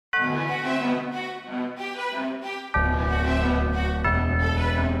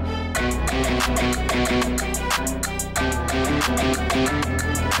Hey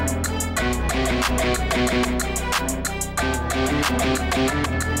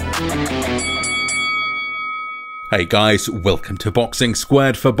guys, welcome to Boxing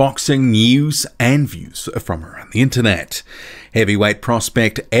Squad for boxing news and views from around the internet. Heavyweight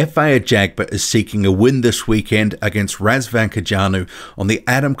prospect Efe Ajagba is seeking a win this weekend against Razvan Cojanu on the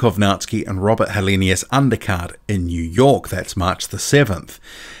Adam Kovnatski and Robert Helenius undercard in New York. That's March the 7th.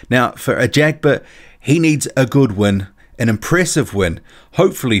 Now, for Ajagba, he needs a good win, an impressive win,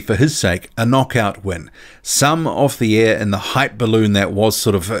 hopefully for his sake, a knockout win. Some of the air in the hype balloon that was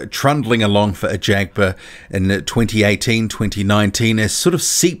sort of trundling along for Ajagba in 2018, 2019 has sort of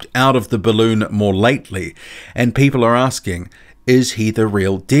seeped out of the balloon more lately, and people are asking, is he the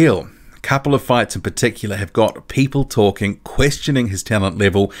real deal? A couple of fights in particular have got people talking, questioning his talent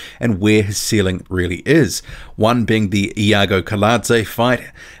level and where his ceiling really is. One being the Iago Kiladze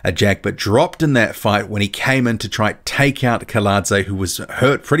fight. Ajagba dropped in that fight when he came in to try take out Kiladze, who was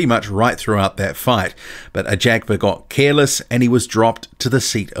hurt pretty much right throughout that fight. But Ajagba got careless and he was dropped to the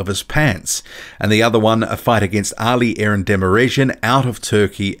seat of his pants. And the other one, a fight against Ali Demirezyan out of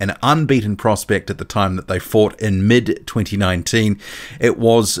Turkey, an unbeaten prospect at the time that they fought in mid-2019. It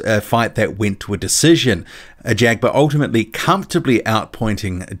was a fight that went to a decision. Ajagba ultimately comfortably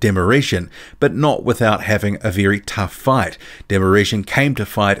outpointing Demirezyan, but not without having a very tough fight. Demirezyan came to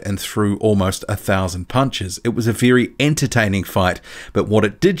fight and threw almost 1,000 punches. It was a very entertaining fight, but what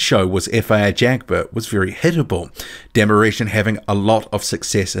it did show was Efe Ajagba was very hittable. Demirezyan having a lot of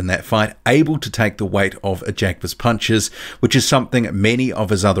success in that fight, able to take the weight of Ajagba's punches, which is something many of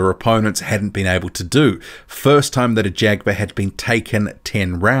his other opponents hadn't been able to do. First time that Ajagba had been taken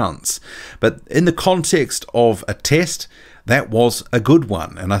 10 rounds. But in the context of a test, that was a good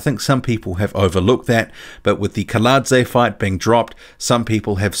one, and I think some people have overlooked that. But with the Kiladze fight being dropped, some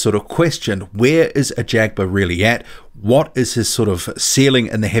people have sort of questioned, where is Ajagba really at? What is his sort of ceiling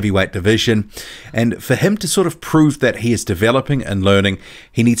in the heavyweight division? And for him to sort of prove that he is developing and learning,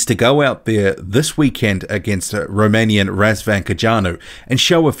 he needs to go out there this weekend against Romanian Razvan Cojanu and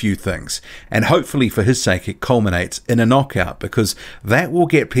show a few things. And hopefully for his sake it culminates in a knockout, because that will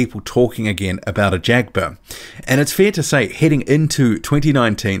get people talking again about Ajagba. And it's fair to say, heading into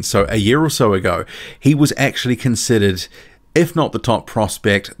 2019, so a year or so ago, he was actually considered, if not the top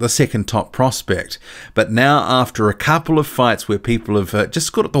prospect, the second top prospect. But now, after a couple of fights where people have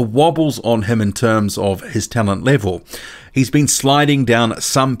just got the wobbles on him in terms of his talent level, he's been sliding down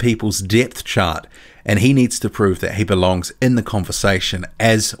some people's depth chart, and he needs to prove that he belongs in the conversation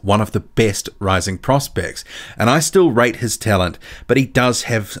as one of the best rising prospects. And I still rate his talent, but he does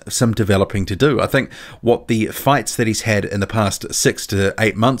have some developing to do. I think what the fights that he's had in the past 6 to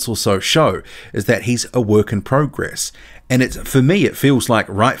 8 months or so show is that he's a work in progress. And for me, it feels like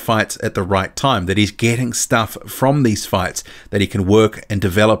right fights at the right time, that he's getting stuff from these fights that he can work and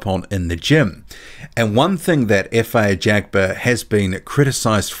develop on in the gym. And one thing that Efe Ajagba has been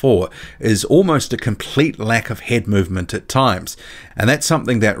criticized for is almost a complete lack of head movement at times. And that's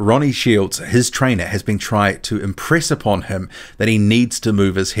something that Ronnie Shields, his trainer, has been trying to impress upon him, that he needs to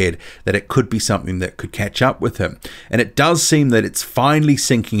move his head, that it could be something that could catch up with him. And it does seem that it's finally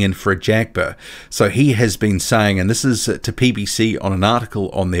sinking in for Ajagba. So he has been saying, and this is to PBC on an article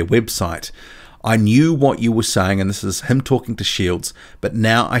on their website, I knew what you were saying, and this is him talking to Shields, but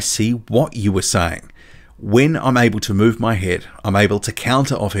now I see what you were saying. When I'm able to move my head, I'm able to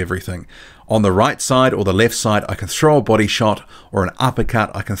counter off everything. On the right side or the left side, I can throw a body shot or an uppercut.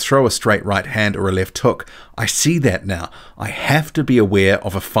 I can throw a straight right hand or a left hook. I see that now. I have to be aware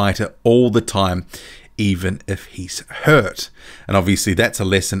of a fighter all the time, even if he's hurt. And obviously that's a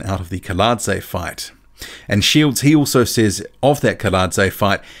lesson out of the Kiladze fight. And Shields, he also says of that Kiladze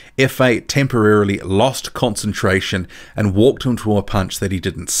fight, Efe temporarily lost concentration and walked into a punch that he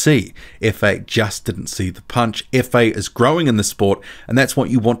didn't see. Efe just didn't see the punch. Efe is growing in the sport, and that's what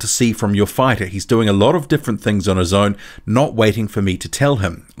you want to see from your fighter. He's doing a lot of different things on his own, not waiting for me to tell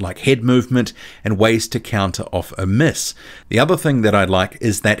him, like head movement and ways to counter off a miss. The other thing that I like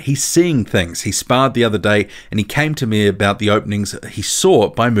is that he's seeing things. He sparred the other day, and he came to me about the openings he saw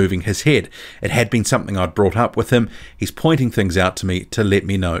by moving his head. It had been something I'd brought up with him. He's pointing things out to me to let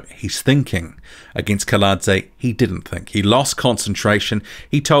me know he's thinking. Against Kiladze, he didn't think. He lost concentration.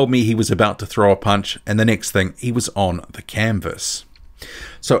 He told me he was about to throw a punch, and the next thing, he was on the canvas.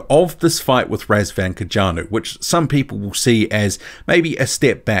 So of this fight with Razvan Cojanu, which some people will see as maybe a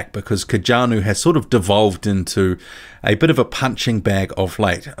step back because Cojanu has sort of devolved into a bit of a punching bag of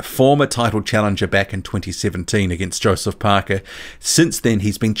late. A former title challenger back in 2017 against Joseph Parker. Since then,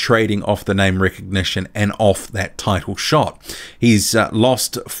 he's been trading off the name recognition and off that title shot. He's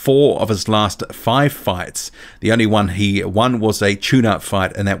lost 4 of his last 5 fights. The only one he won was a tune-up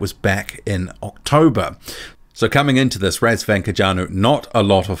fight, and that was back in October. So coming into this, Razvan Cojanu, not a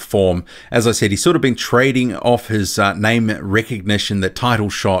lot of form. As I said, he's sort of been trading off his name recognition, the title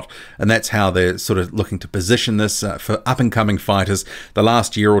shot, and that's how they're sort of looking to position this for up-and-coming fighters. The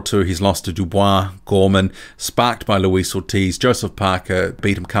last year or two, he's lost to Dubois, Gorman, sparked by Luis Ortiz. Joseph Parker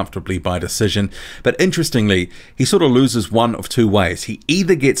beat him comfortably by decision. But interestingly, he sort of loses one of 2 ways. He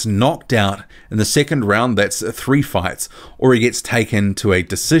either gets knocked out in the second round, that's 3 fights, or he gets taken to a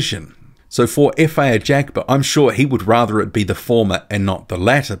decision. So for Efe Ajagba, I'm sure he would rather it be the former and not the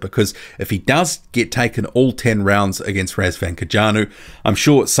latter, because if he does get taken all 10 rounds against Razvan Cojanu, I'm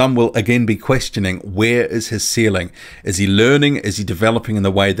sure some will again be questioning, where is his ceiling? Is he learning? Is he developing in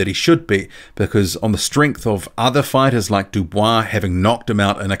the way that he should be? Because on the strength of other fighters like Dubois having knocked him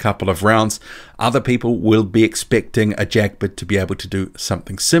out in a couple of rounds, other people will be expecting Ajagba to be able to do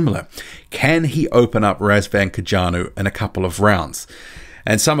something similar. Can he open up Razvan Cojanu in a couple of rounds?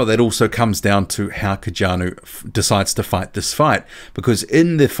 And some of that also comes down to how Cojanu decides to fight this fight. Because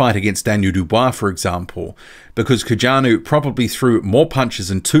in the fight against Daniel Dubois, for example, because Cojanu probably threw more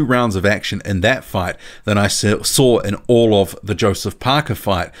punches in 2 rounds of action in that fight than I saw in all of the Joseph Parker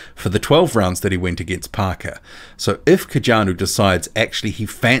fight for the 12 rounds that he went against Parker. So if Cojanu decides actually he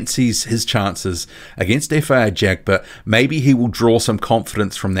fancies his chances against Efe Ajagba, maybe he will draw some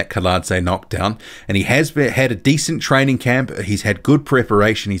confidence from that Kiladze knockdown. And he has had a decent training camp. He's had good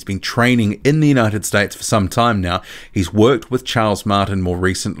preparation. He's been training in the United States for some time now. He's worked with Charles Martin more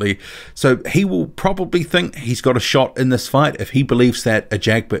recently. So he will probably think he's got a shot in this fight. If he believes that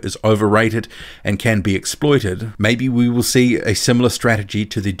Ajagba is overrated and can be exploited, maybe we will see a similar strategy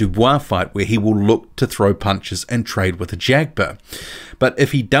to the Dubois fight where he will look to throw punches and trade with Ajagba. But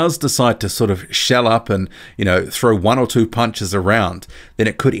if he does decide to sort of shell up and, you know, throw 1 or 2 punches around, then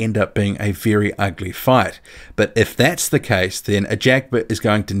it could end up being a very ugly fight. But if that's the case, then Ajagba is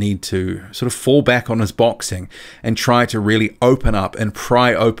going to need to sort of fall back on his boxing and try to really open up and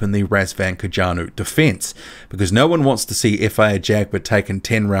pry open the Razvan Cojanu defense, because no one wants to see Efe Ajagba taken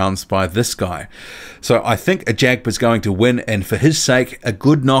 10 rounds by this guy. So I think Ajagba is going to win, and for his sake, a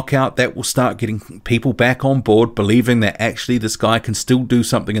good knockout that will start getting people back on board, believing that actually this guy can still do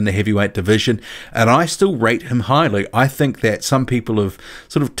something in the heavyweight division, and I still rate him highly. I think that some people have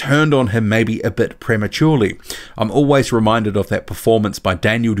sort of turned on him maybe a bit prematurely. I'm always reminded of that performance by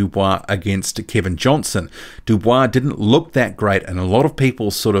Daniel Dubois against Kevin Johnson. Dubois didn't look that great, and a lot of people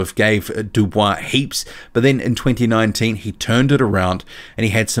sort of gave Dubois heaps, but then in 2019 he turned it around and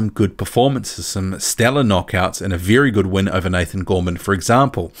he had some good performances, some stellar knockouts, and a very good win over Nathan Gorman, for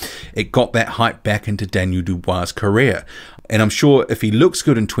example. It got that hype back into Daniel Dubois' career. And I'm sure if he looks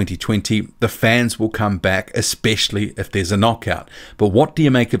good in 2020, the fans will come back, especially if there's a knockout. But what do you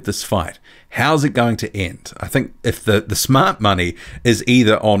make of this fight? How's it going to end? I think if the smart money is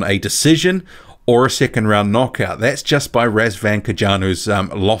either on a decision or a second round knockout, that's just by Razvan Cojanu's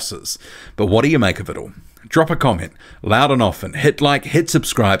losses. But what do you make of it all? Drop a comment, loud and often. Hit like, hit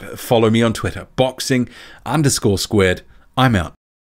subscribe, follow me on Twitter, boxing_squared. I'm out.